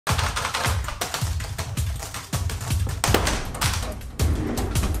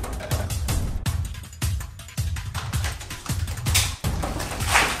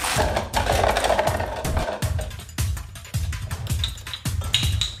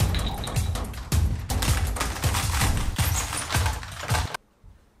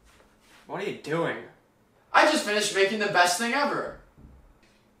doing? I just finished making the best thing ever.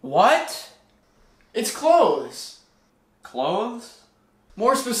 What? It's clothes. Clothes?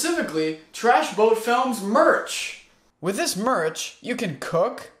 More specifically, Trash Boat Films merch. With this merch, you can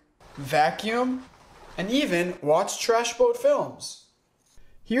cook, vacuum, and even watch Trash Boat films.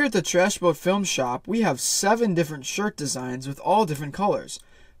 Here at the Trash Boat Film Shop, we have 7 different shirt designs with all different colors,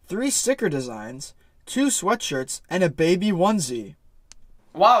 3 sticker designs, 2 sweatshirts, and a baby onesie.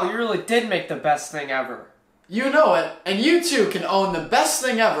 Wow, you really did make the best thing ever. You know it, and you too can own the best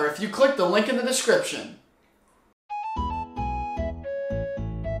thing ever if you click the link in the description.